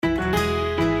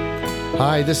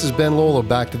Hi, this is Ben Lolo,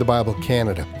 Back to the Bible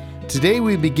Canada. Today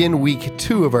we begin week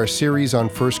 2 of our series on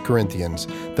 1 Corinthians,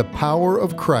 the power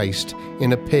of Christ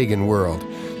in a pagan world.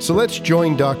 So let's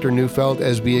join Dr. Neufeld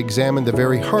as we examine the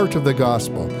very heart of the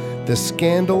gospel, the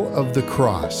scandal of the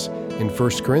cross, in 1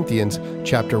 Corinthians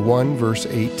chapter 1, verse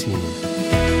 18.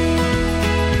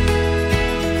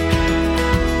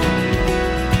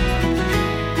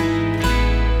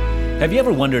 Have you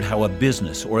ever wondered how a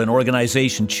business or an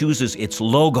organization chooses its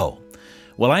logo?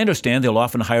 Well, I understand they'll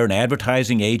often hire an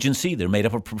advertising agency. They're made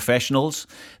up of professionals.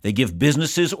 They give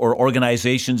businesses or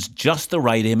organizations just the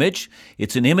right image.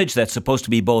 It's an image that's supposed to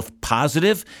be both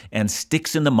positive and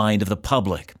sticks in the mind of the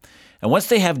public. And once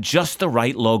they have just the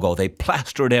right logo, they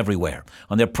plaster it everywhere,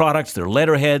 on their products, their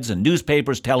letterheads, and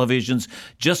newspapers, televisions,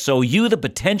 just so you, the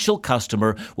potential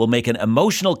customer, will make an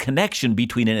emotional connection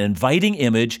between an inviting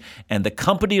image and the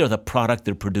company or the product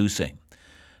they're producing.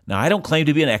 Now, I don't claim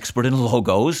to be an expert in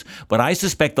logos, but I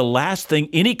suspect the last thing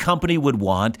any company would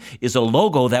want is a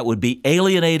logo that would be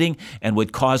alienating and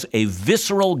would cause a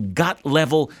visceral,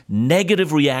 gut-level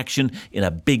negative reaction in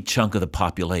a big chunk of the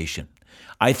population.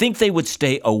 I think they would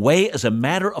stay away as a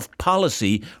matter of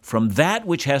policy from that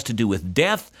which has to do with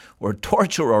death or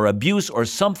torture or abuse or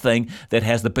something that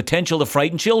has the potential to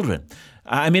frighten children.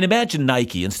 I mean, imagine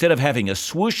Nike, instead of having a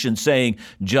swoosh and saying,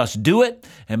 just do it,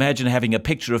 imagine having a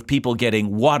picture of people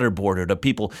getting waterboarded, of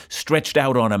people stretched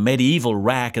out on a medieval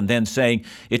rack and then saying,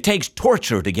 it takes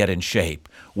torture to get in shape.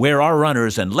 Wear our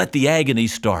runners and let the agony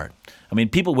start. I mean,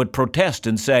 people would protest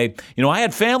and say, I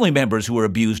had family members who were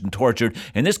abused and tortured,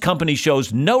 and this company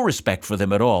shows no respect for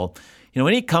them at all.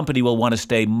 Any company will want to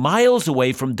stay miles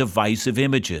away from divisive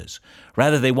images.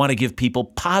 Rather, they want to give people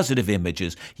positive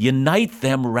images, unite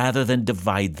them rather than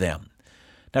divide them.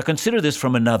 Now, consider this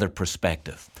from another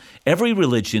perspective. Every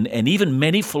religion and even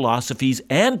many philosophies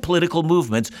and political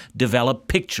movements develop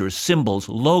pictures, symbols,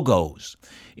 logos.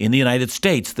 In the United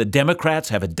States, the Democrats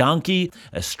have a donkey,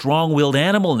 a strong-willed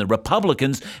animal, and the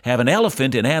Republicans have an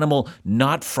elephant, an animal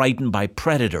not frightened by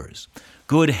predators.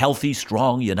 Good, healthy,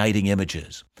 strong, uniting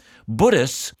images.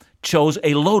 Buddhists chose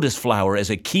a lotus flower as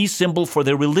a key symbol for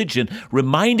their religion,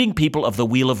 reminding people of the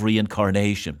wheel of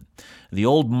reincarnation. The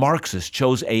old Marxists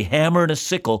chose a hammer and a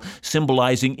sickle,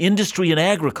 symbolizing industry and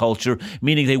agriculture,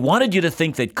 meaning they wanted you to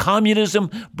think that communism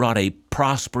brought a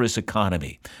prosperous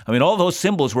economy. All those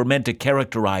symbols were meant to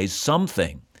characterize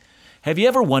something. Have you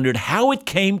ever wondered how it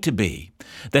came to be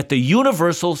that the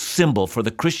universal symbol for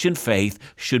the Christian faith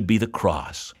should be the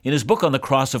cross? In his book on the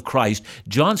cross of Christ,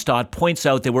 John Stott points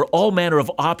out there were all manner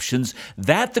of options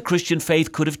that the Christian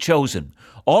faith could have chosen,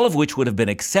 all of which would have been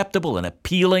acceptable and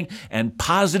appealing and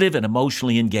positive and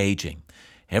emotionally engaging.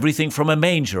 Everything from a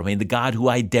manger, the God who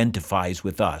identifies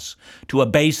with us, to a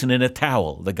basin and a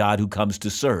towel, the God who comes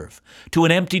to serve, to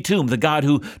an empty tomb, the God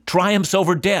who triumphs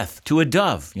over death, to a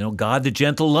dove, God the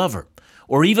gentle lover,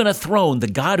 or even a throne, the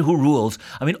God who rules.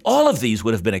 All of these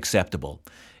would have been acceptable.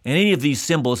 And any of these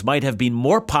symbols might have been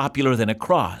more popular than a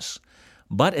cross.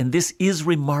 But, and this is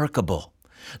remarkable,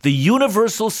 the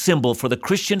universal symbol for the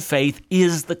Christian faith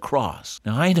is the cross.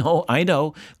 Now, I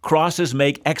know, crosses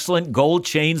make excellent gold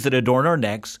chains that adorn our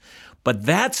necks, but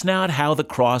that's not how the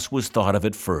cross was thought of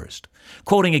at first.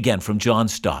 Quoting again from John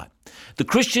Stott, the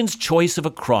Christian's choice of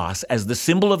a cross as the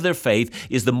symbol of their faith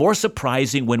is the more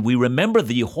surprising when we remember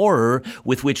the horror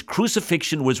with which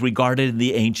crucifixion was regarded in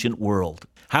the ancient world.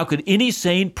 How could any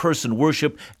sane person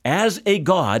worship as a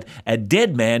god a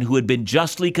dead man who had been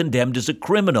justly condemned as a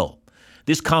criminal?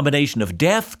 This combination of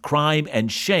death, crime,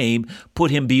 and shame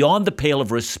put him beyond the pale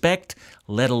of respect,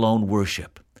 let alone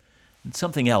worship. And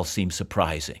something else seems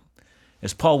surprising.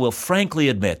 As Paul will frankly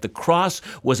admit, the cross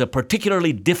was a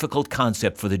particularly difficult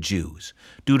concept for the Jews.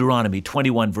 Deuteronomy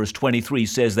 21 verse 23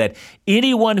 says that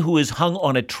anyone who is hung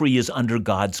on a tree is under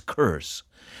God's curse.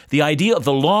 The idea of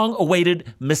the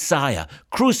long-awaited Messiah,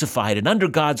 crucified and under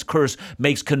God's curse,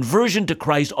 makes conversion to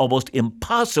Christ almost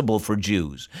impossible for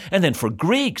Jews. And then for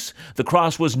Greeks, the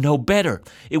cross was no better.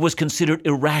 It was considered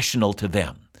irrational to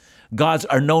them. Gods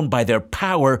are known by their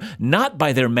power, not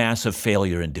by their massive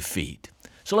failure and defeat.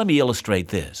 So let me illustrate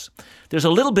this. There's a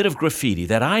little bit of graffiti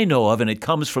that I know of, and it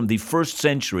comes from the 1st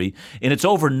century, and it's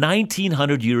over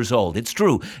 1,900 years old. It's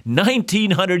true,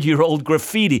 1,900-year-old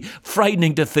graffiti,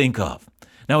 frightening to think of.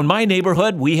 Now, in my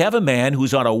neighborhood, we have a man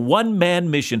who's on a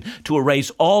one-man mission to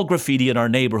erase all graffiti in our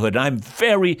neighborhood, and I'm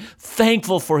very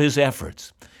thankful for his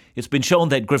efforts. It's been shown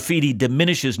that graffiti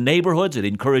diminishes neighborhoods, it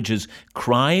encourages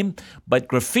crime, but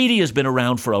graffiti has been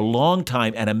around for a long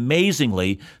time, and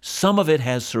amazingly, some of it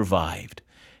has survived.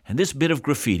 And this bit of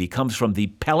graffiti comes from the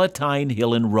Palatine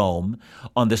Hill in Rome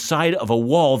on the side of a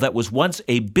wall that was once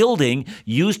a building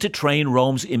used to train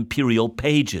Rome's imperial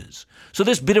pages. So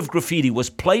this bit of graffiti was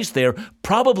placed there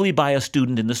probably by a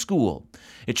student in the school.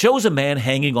 It shows a man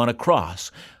hanging on a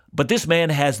cross, but this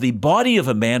man has the body of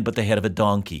a man but the head of a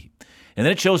donkey. And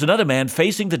then it shows another man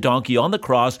facing the donkey on the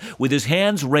cross with his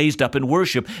hands raised up in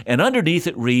worship, and underneath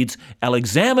it reads,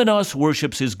 Alexamenos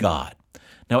worships his God.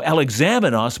 Now,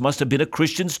 Alexamenos must have been a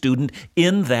Christian student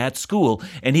in that school,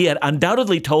 and he had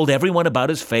undoubtedly told everyone about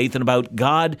his faith and about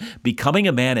God becoming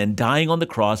a man and dying on the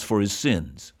cross for his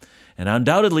sins. And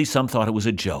undoubtedly some thought it was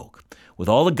a joke. With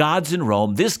all the gods in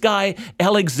Rome, this guy,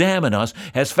 Alexamenos,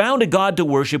 has found a God to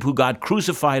worship who got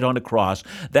crucified on a cross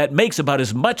that makes about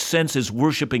as much sense as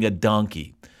worshiping a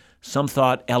donkey. Some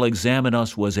thought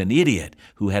Alexamenos was an idiot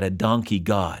who had a donkey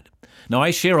god. Now,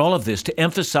 I share all of this to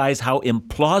emphasize how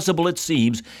implausible it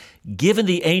seems, given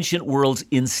the ancient world's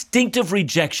instinctive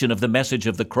rejection of the message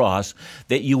of the cross,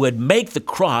 that you would make the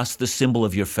cross the symbol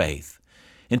of your faith.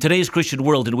 In today's Christian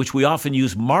world, in which we often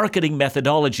use marketing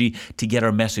methodology to get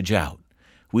our message out,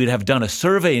 we'd have done a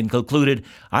survey and concluded,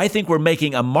 I think we're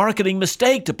making a marketing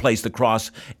mistake to place the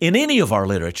cross in any of our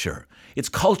literature. It's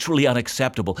culturally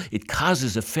unacceptable. It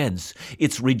causes offense.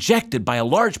 It's rejected by a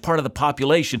large part of the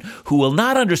population who will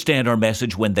not understand our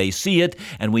message when they see it,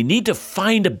 and we need to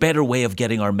find a better way of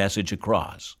getting our message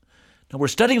across. Now, we're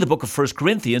studying the book of 1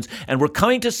 Corinthians, and we're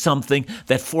coming to something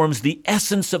that forms the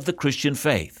essence of the Christian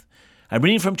faith. I'm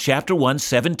reading from chapter 1,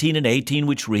 17 and 18,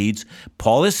 which reads,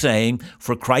 Paul is saying,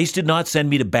 For Christ did not send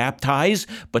me to baptize,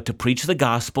 but to preach the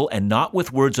gospel, and not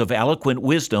with words of eloquent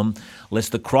wisdom,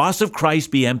 lest the cross of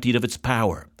Christ be emptied of its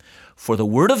power. For the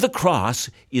word of the cross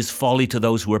is folly to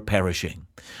those who are perishing.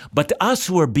 But to us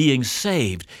who are being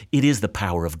saved, it is the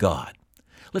power of God.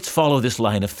 Let's follow this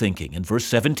line of thinking. In verse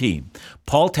 17,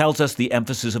 Paul tells us the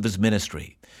emphasis of his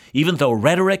ministry. Even though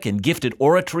rhetoric and gifted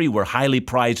oratory were highly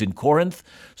prized in Corinth,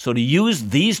 so to use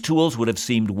these tools would have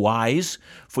seemed wise,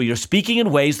 for you're speaking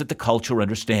in ways that the culture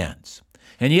understands.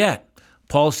 And yet,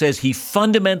 Paul says he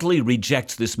fundamentally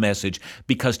rejects this message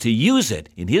because to use it,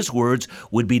 in his words,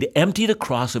 would be to empty the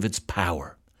cross of its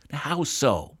power. Now, how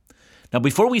so? Now,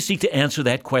 before we seek to answer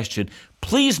that question,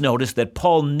 please notice that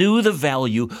Paul knew the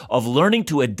value of learning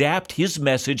to adapt his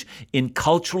message in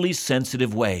culturally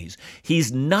sensitive ways.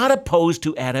 He's not opposed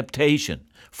to adaptation.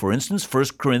 For instance, 1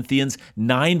 Corinthians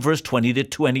 9, verse 20 to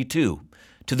 22.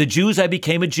 To the Jews I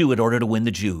became a Jew in order to win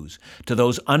the Jews. To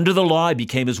those under the law I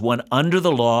became as one under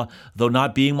the law, though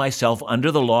not being myself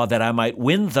under the law, that I might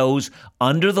win those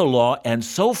under the law, and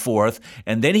so forth.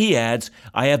 And then he adds,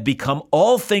 I have become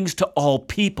all things to all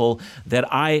people,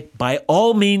 that I by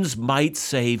all means might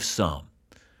save some.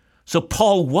 So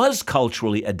Paul was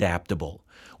culturally adaptable.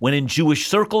 When in Jewish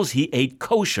circles he ate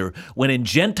kosher, when in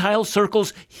Gentile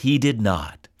circles he did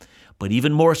not. But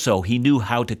even more so, he knew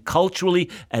how to culturally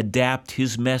adapt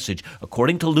his message.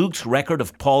 According to Luke's record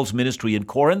of Paul's ministry in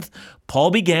Corinth, Paul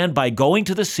began by going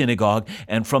to the synagogue,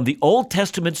 and from the Old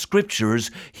Testament scriptures,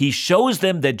 he shows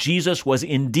them that Jesus was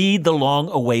indeed the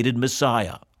long-awaited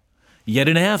Messiah. Yet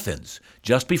in Athens,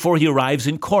 just before he arrives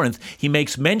in Corinth, he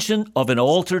makes mention of an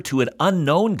altar to an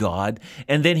unknown God,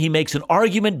 and then he makes an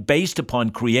argument based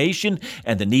upon creation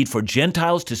and the need for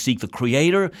Gentiles to seek the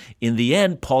Creator. In the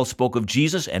end, Paul spoke of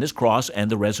Jesus and his cross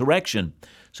and the resurrection.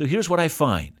 So here's what I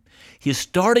find. His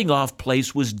starting off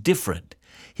place was different.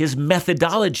 His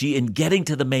methodology in getting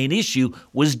to the main issue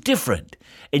was different,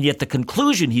 and yet the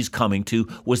conclusion he's coming to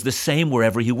was the same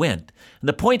wherever he went. And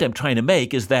the point I'm trying to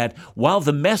make is that while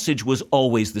the message was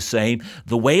always the same,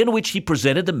 the way in which he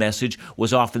presented the message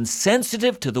was often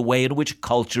sensitive to the way in which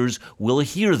cultures will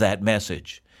hear that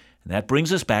message. And that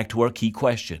brings us back to our key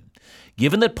question.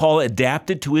 Given that Paul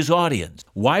adapted to his audience,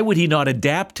 why would he not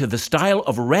adapt to the style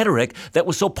of rhetoric that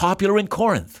was so popular in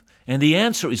Corinth? And the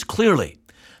answer is clearly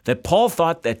that Paul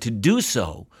thought that to do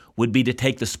so would be to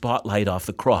take the spotlight off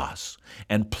the cross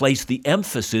and place the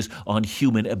emphasis on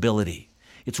human ability.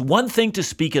 It's one thing to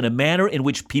speak in a manner in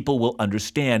which people will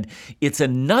understand. It's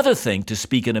another thing to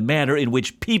speak in a manner in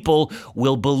which people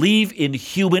will believe in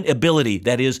human ability,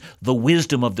 that is, the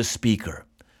wisdom of the speaker.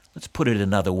 Let's put it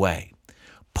another way.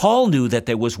 Paul knew that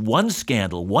there was one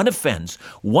scandal, one offense,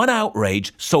 one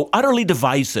outrage so utterly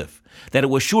divisive that it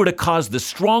was sure to cause the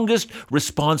strongest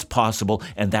response possible,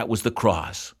 and that was the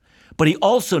cross. But he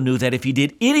also knew that if he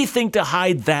did anything to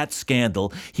hide that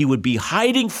scandal, he would be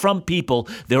hiding from people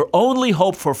their only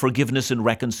hope for forgiveness and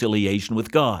reconciliation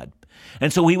with God.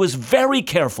 And so he was very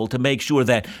careful to make sure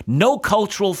that no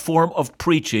cultural form of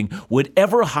preaching would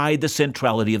ever hide the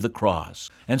centrality of the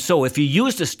cross. And so if he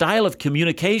used a style of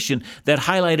communication that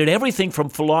highlighted everything from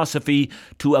philosophy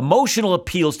to emotional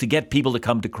appeals to get people to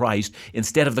come to Christ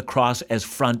instead of the cross as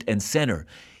front and center,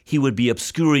 he would be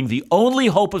obscuring the only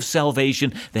hope of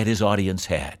salvation that his audience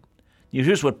had.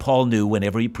 Here's what Paul knew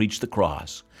whenever he preached the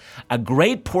cross. A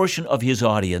great portion of his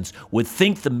audience would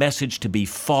think the message to be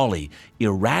folly,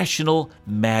 irrational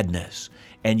madness,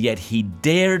 and yet he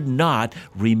dared not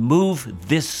remove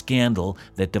this scandal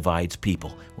that divides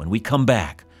people. When we come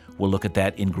back, we'll look at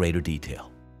that in greater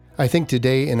detail. I think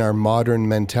today in our modern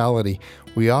mentality,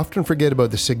 we often forget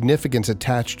about the significance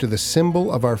attached to the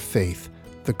symbol of our faith,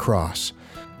 the cross.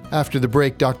 After the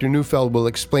break, Dr. Neufeld will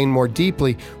explain more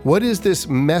deeply what is this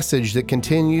message that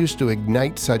continues to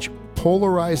ignite such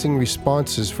polarizing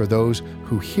responses for those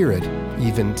who hear it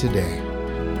even today.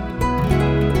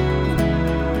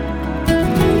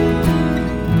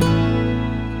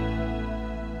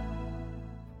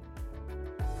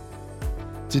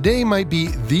 Today might be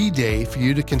the day for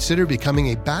you to consider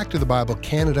becoming a Back to the Bible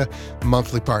Canada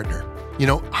monthly partner. You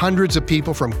know, hundreds of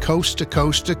people from coast to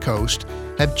coast to coast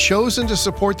have chosen to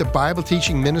support the Bible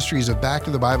teaching ministries of Back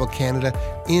to the Bible Canada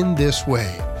in this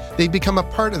way. They've become a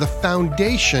part of the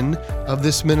foundation of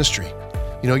this ministry.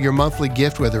 You know, your monthly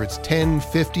gift, whether it's $10,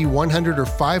 $50, $100, or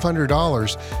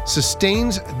 $500,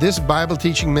 sustains this Bible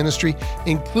teaching ministry,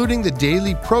 including the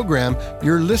daily program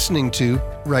you're listening to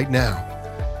right now.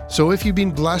 So if you've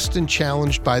been blessed and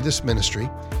challenged by this ministry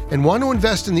and want to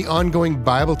invest in the ongoing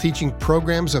Bible teaching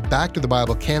programs of Back to the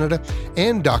Bible Canada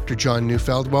and Dr. John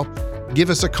Neufeld, well, give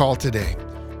us a call today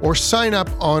or sign up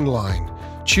online.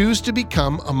 Choose to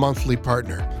become a monthly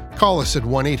partner. Call us at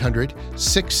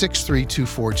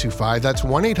 1-800-663-2425. That's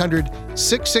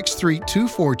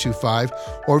 1-800-663-2425,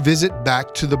 or visit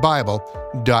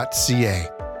backtothebible.ca.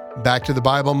 Back to the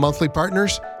Bible monthly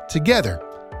partners, together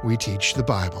we teach the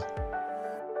Bible.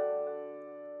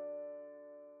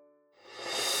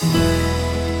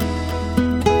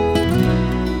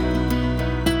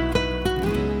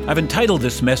 I've entitled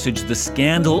this message, The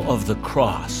Scandal of the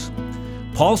Cross.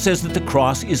 Paul says that the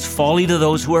cross is folly to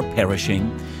those who are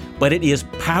perishing, but it is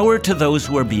power to those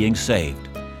who are being saved.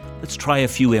 Let's try a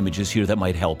few images here that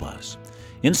might help us.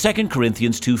 In 2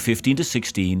 Corinthians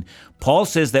 2:15-16, Paul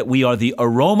says that we are the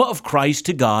aroma of Christ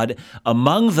to God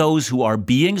among those who are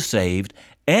being saved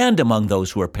and among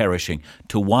those who are perishing.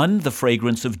 To one, the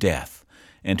fragrance of death,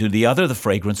 and to the other, the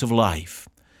fragrance of life.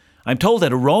 I'm told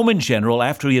that a Roman general,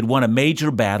 after he had won a major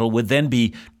battle, would then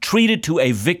be treated to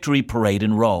a victory parade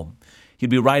in Rome. He'd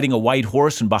be riding a white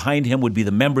horse, and behind him would be the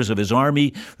members of his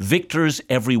army, victors,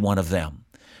 every one of them.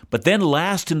 But then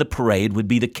last in the parade would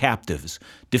be the captives,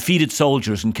 defeated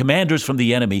soldiers and commanders from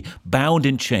the enemy, bound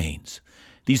in chains.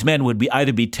 These men would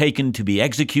either be taken to be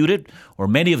executed, or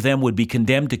many of them would be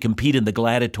condemned to compete in the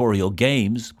gladiatorial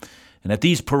games. And at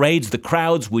these parades, the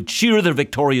crowds would cheer their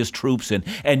victorious troops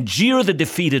and jeer the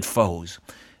defeated foes.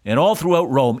 And all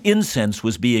throughout Rome, incense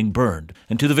was being burned.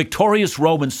 And to the victorious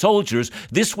Roman soldiers,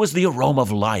 this was the aroma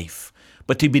of life.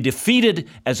 But to be defeated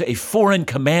as a foreign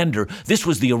commander, this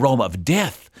was the aroma of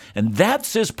death. And that,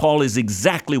 says Paul, is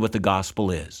exactly what the gospel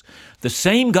is. The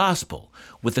same gospel,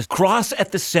 with the cross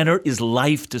at the center, is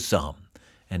life to some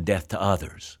and death to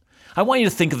others. I want you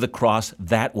to think of the cross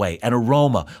that way, an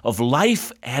aroma of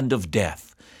life and of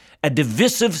death, a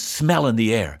divisive smell in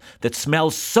the air that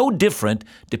smells so different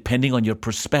depending on your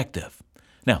perspective.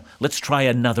 Now, let's try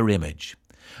another image.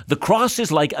 The cross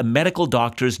is like a medical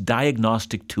doctor's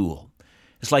diagnostic tool.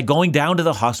 It's like going down to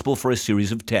the hospital for a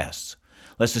series of tests.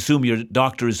 Let's assume your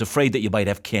doctor is afraid that you might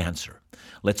have cancer.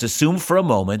 Let's assume for a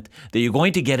moment that you're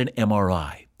going to get an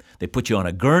MRI. They put you on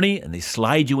a gurney and they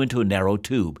slide you into a narrow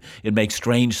tube. It makes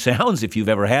strange sounds if you've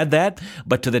ever had that,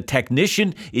 but to the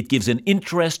technician, it gives an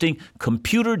interesting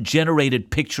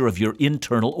computer-generated picture of your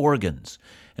internal organs.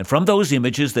 And from those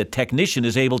images, the technician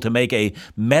is able to make a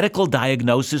medical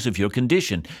diagnosis of your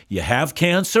condition. You have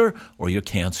cancer or you're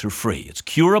cancer-free. It's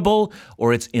curable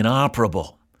or it's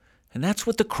inoperable. And that's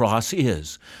what the cross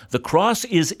is. The cross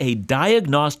is a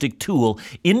diagnostic tool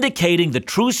indicating the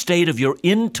true state of your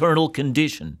internal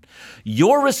condition.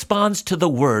 Your response to the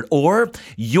word or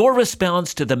your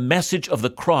response to the message of the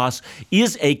cross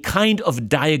is a kind of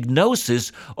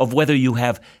diagnosis of whether you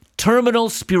have terminal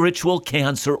spiritual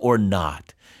cancer or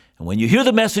not. And when you hear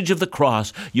the message of the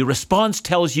cross, your response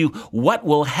tells you what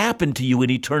will happen to you in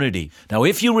eternity. Now,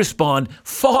 if you respond,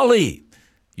 folly,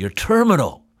 you're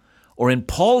terminal. Or in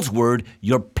Paul's word,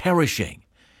 you're perishing.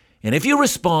 And if you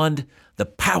respond, the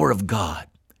power of God,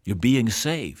 you're being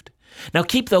saved. Now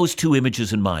keep those two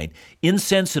images in mind.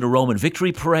 Incense in a Roman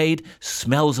victory parade,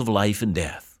 smells of life and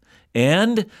death.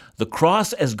 And the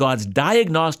cross as God's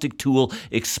diagnostic tool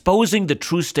exposing the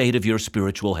true state of your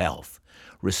spiritual health.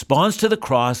 Response to the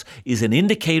cross is an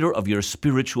indicator of your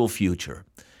spiritual future.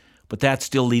 But that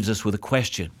still leaves us with a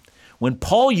question. When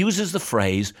Paul uses the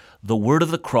phrase, the word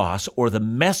of the cross, or the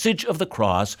message of the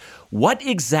cross, what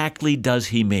exactly does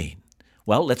he mean?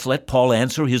 Well, let's let Paul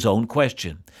answer his own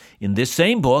question. In this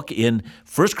same book, in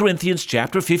 1 Corinthians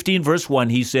chapter 15, verse 1,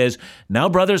 he says, "Now,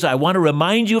 brothers, I want to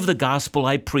remind you of the gospel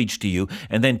I preached to you."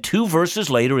 And then 2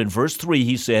 verses later, in verse 3,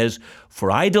 he says,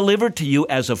 "For I delivered to you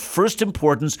as of first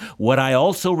importance what I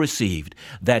also received,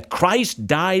 that Christ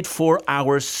died for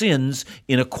our sins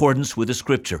in accordance with the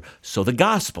Scripture." So the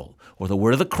gospel, or the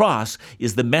word of the cross,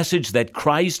 is the message that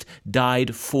Christ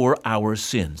died for our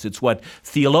sins. It's what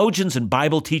theologians and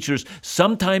Bible teachers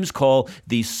sometimes call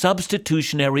the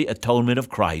substitutionary atonement of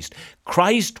Christ.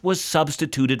 Christ was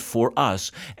substituted for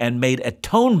us and made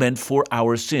atonement for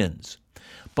our sins.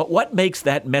 But what makes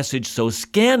that message so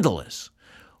scandalous?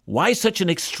 Why such an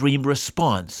extreme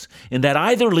response? And that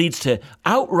either leads to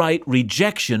outright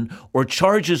rejection or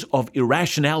charges of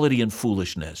irrationality and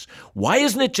foolishness. Why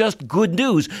isn't it just good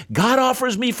news? God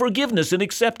offers me forgiveness and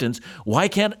acceptance. Why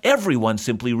can't everyone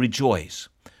simply rejoice?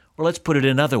 Or let's put it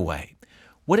another way.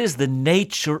 What is the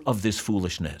nature of this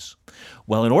foolishness?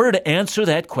 Well, in order to answer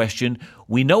that question,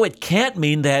 we know it can't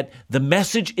mean that the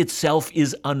message itself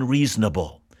is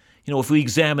unreasonable. If we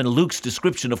examine Luke's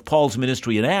description of Paul's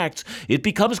ministry in Acts, it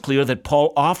becomes clear that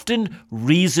Paul often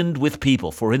reasoned with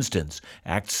people. For instance,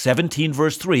 Acts 17,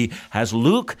 verse 3, has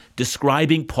Luke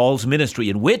describing Paul's ministry,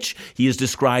 in which he is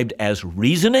described as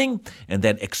reasoning, and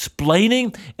then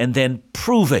explaining, and then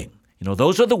proving.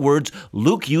 Those are the words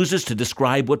Luke uses to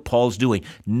describe what Paul's doing.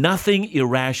 Nothing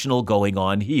irrational going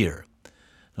on here.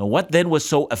 Now, what then was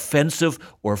so offensive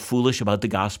or foolish about the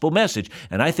gospel message?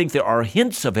 And I think there are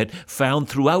hints of it found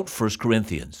throughout 1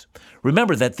 Corinthians.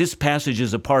 Remember that this passage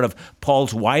is a part of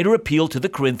Paul's wider appeal to the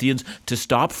Corinthians to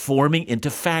stop forming into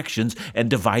factions and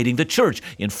dividing the church.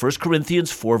 In 1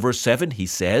 Corinthians 4, verse 7, he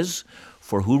says,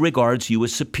 "For who regards you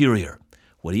as superior?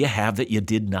 What do you have that you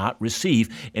did not receive?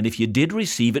 And if you did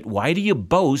receive it, why do you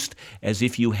boast as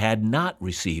if you had not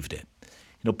received it?"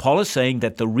 Paul is saying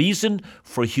that the reason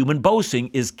for human boasting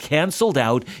is canceled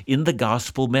out in the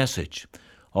gospel message.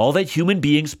 All that human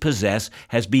beings possess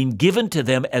has been given to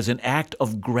them as an act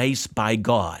of grace by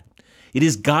God. It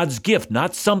is God's gift,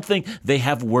 not something they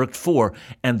have worked for.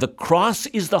 And the cross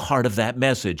is the heart of that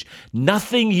message.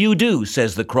 Nothing you do,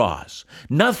 says the cross,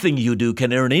 nothing you do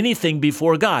can earn anything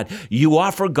before God. You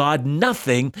offer God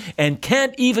nothing and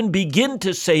can't even begin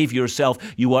to save yourself.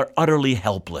 You are utterly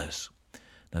helpless.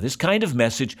 Now, this kind of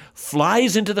message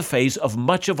flies into the face of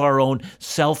much of our own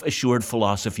self-assured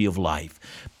philosophy of life.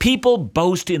 People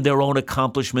boast in their own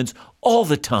accomplishments all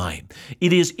the time.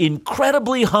 It is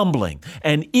incredibly humbling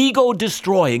and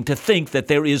ego-destroying to think that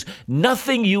there is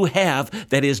nothing you have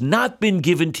that has not been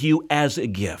given to you as a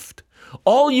gift.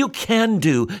 All you can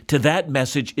do to that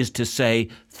message is to say,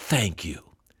 "Thank you."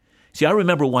 See, I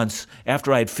remember once,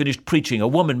 after I had finished preaching, a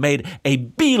woman made a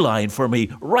beeline for me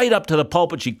right up to the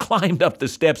pulpit. She climbed up the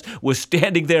steps, was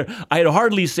standing there. I had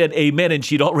hardly said amen, and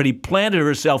she'd already planted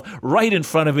herself right in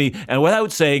front of me. And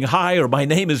without saying hi or my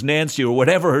name is Nancy or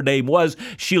whatever her name was,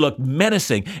 she looked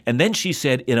menacing. And then she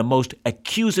said in a most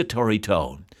accusatory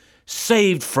tone,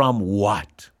 "Saved from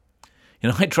what?"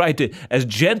 I tried to, as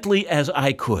gently as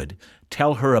I could,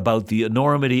 tell her about the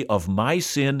enormity of my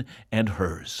sin and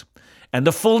hers, and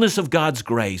the fullness of God's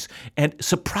grace. And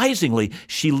surprisingly,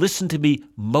 she listened to me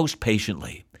most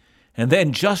patiently. And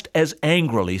then just as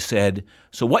angrily said,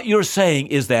 "So what you're saying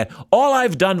is that all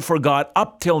I've done for God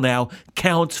up till now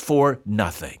counts for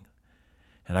nothing."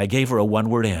 And I gave her a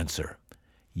one-word answer,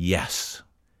 "Yes."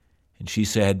 And she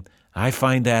said, "I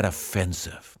find that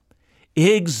offensive."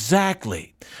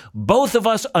 Exactly. Both of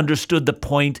us understood the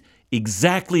point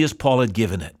exactly as Paul had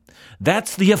given it.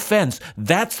 That's the offense.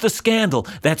 That's the scandal.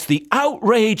 That's the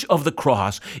outrage of the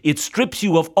cross. It strips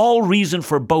you of all reason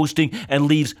for boasting and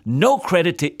leaves no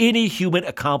credit to any human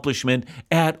accomplishment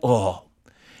at all.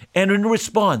 And in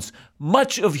response,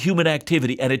 much of human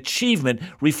activity and achievement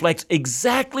reflects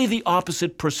exactly the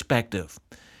opposite perspective.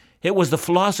 It was the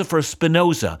philosopher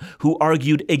Spinoza who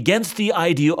argued against the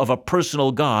idea of a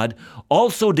personal God,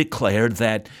 also declared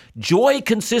that joy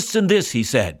consists in this, he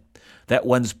said, that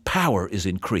one's power is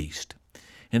increased.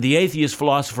 And the atheist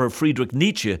philosopher Friedrich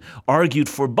Nietzsche argued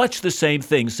for much the same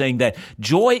thing, saying that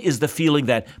joy is the feeling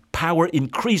that power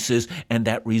increases and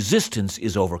that resistance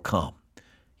is overcome.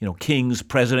 Kings,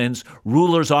 presidents,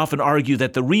 rulers often argue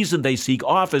that the reason they seek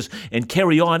office and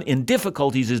carry on in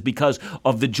difficulties is because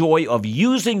of the joy of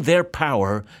using their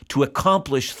power to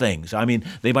accomplish things.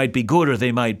 They might be good or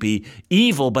they might be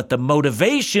evil, but the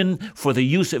motivation for the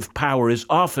use of power is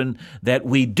often that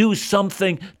we do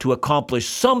something to accomplish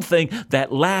something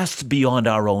that lasts beyond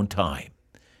our own time.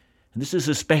 And this is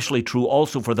especially true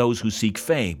also for those who seek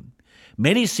fame.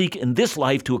 Many seek in this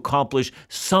life to accomplish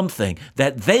something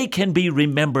that they can be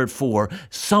remembered for,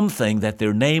 something that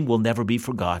their name will never be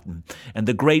forgotten. And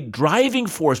the great driving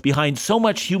force behind so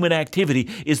much human activity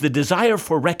is the desire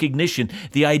for recognition,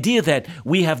 the idea that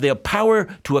we have the power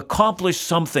to accomplish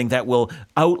something that will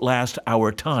outlast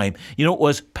our time. It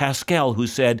was Pascal who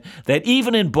said that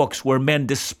even in books where men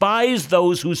despise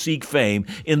those who seek fame,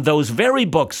 in those very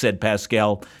books, said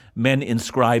Pascal, men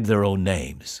inscribe their own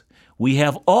names. We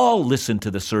have all listened to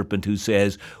the serpent who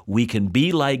says we can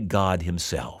be like God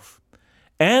himself.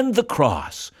 And the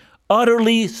cross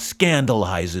utterly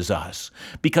scandalizes us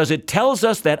because it tells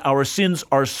us that our sins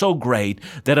are so great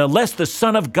that unless the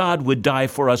Son of God would die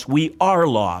for us, we are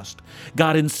lost.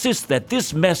 God insists that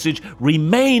this message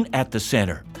remain at the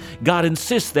center. God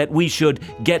insists that we should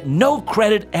get no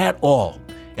credit at all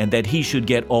and that he should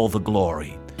get all the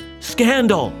glory.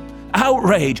 Scandal,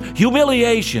 outrage,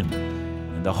 humiliation,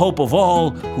 the hope of all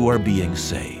who are being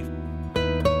saved.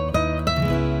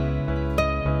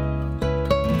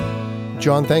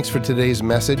 John, thanks for today's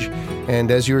message. And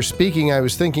as you were speaking, I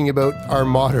was thinking about our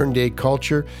modern day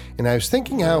culture, and I was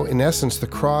thinking how, in essence, the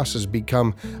cross has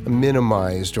become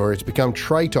minimized, or it's become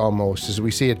trite almost, as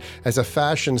we see it as a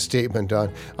fashion statement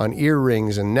on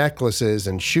earrings and necklaces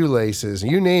and shoelaces.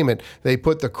 You name it, they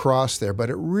put the cross there, but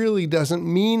it really doesn't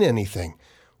mean anything.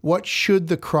 What should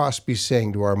the cross be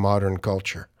saying to our modern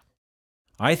culture?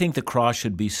 I think the cross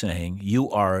should be saying, you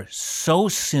are so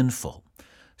sinful,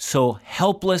 so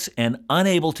helpless and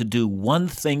unable to do one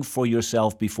thing for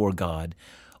yourself before God.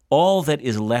 All that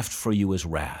is left for you is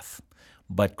wrath.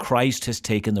 But Christ has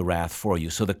taken the wrath for you.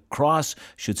 So the cross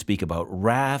should speak about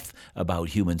wrath, about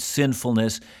human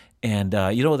sinfulness. And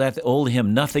that old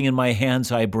hymn, nothing in my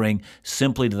hands I bring,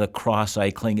 simply to the cross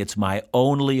I cling. It's my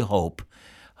only hope.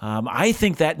 I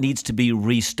think that needs to be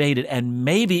restated, and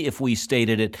maybe if we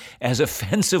stated it as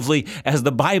offensively as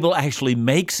the Bible actually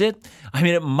makes it,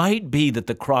 it might be that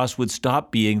the cross would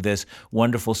stop being this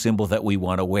wonderful symbol that we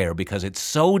want to wear because it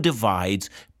so divides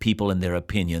people in their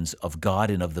opinions of God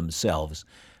and of themselves.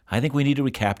 I think we need to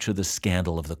recapture the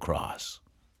scandal of the cross.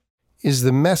 Is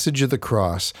the message of the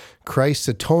cross, Christ's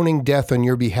atoning death on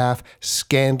your behalf,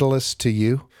 scandalous to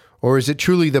you? Or is it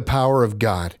truly the power of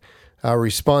God? Our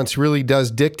response really does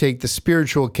dictate the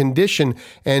spiritual condition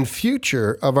and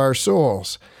future of our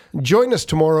souls. Join us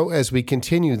tomorrow as we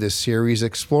continue this series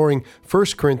exploring 1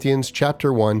 Corinthians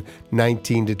chapter 1,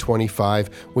 19-25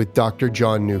 with Dr.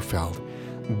 John Neufeld.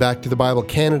 Back to the Bible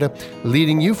Canada,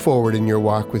 leading you forward in your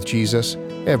walk with Jesus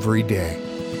every day.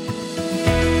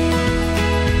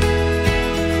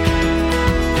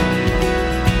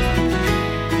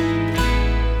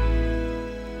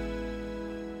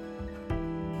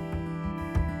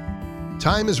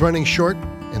 Time is running short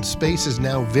and space is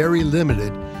now very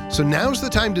limited, so now's the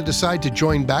time to decide to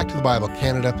join Back to the Bible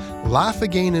Canada, Laugh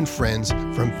Again and Friends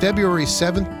from February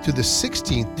 7th to the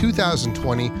 16th,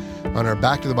 2020 on our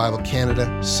Back to the Bible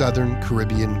Canada Southern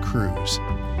Caribbean cruise.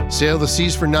 Sail the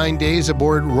seas for 9 days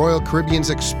aboard Royal Caribbean's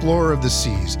Explorer of the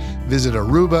Seas. Visit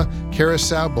Aruba,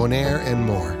 Curacao, Bonaire, and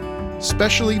more.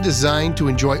 Specially designed to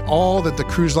enjoy all that the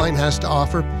cruise line has to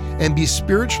offer and be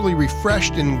spiritually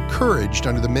refreshed and encouraged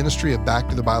under the ministry of Back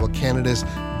to the Bible Canada's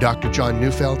Dr. John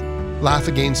Neufeld, Laugh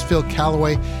Again's Phil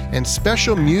Callaway, and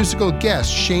special musical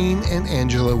guests Shane and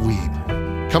Angela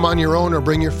Weeb. Come on your own or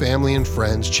bring your family and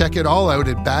friends. Check it all out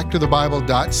at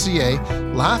backtothebible.ca,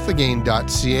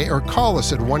 laughagain.ca, or call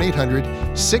us at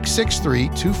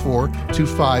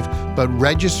 1-800-663-2425, but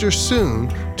register soon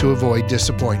to avoid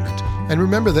disappointment. And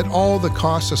remember that all the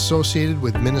costs associated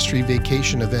with ministry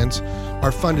vacation events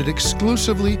are funded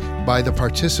exclusively by the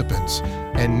participants,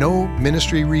 and no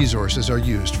ministry resources are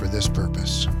used for this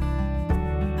purpose.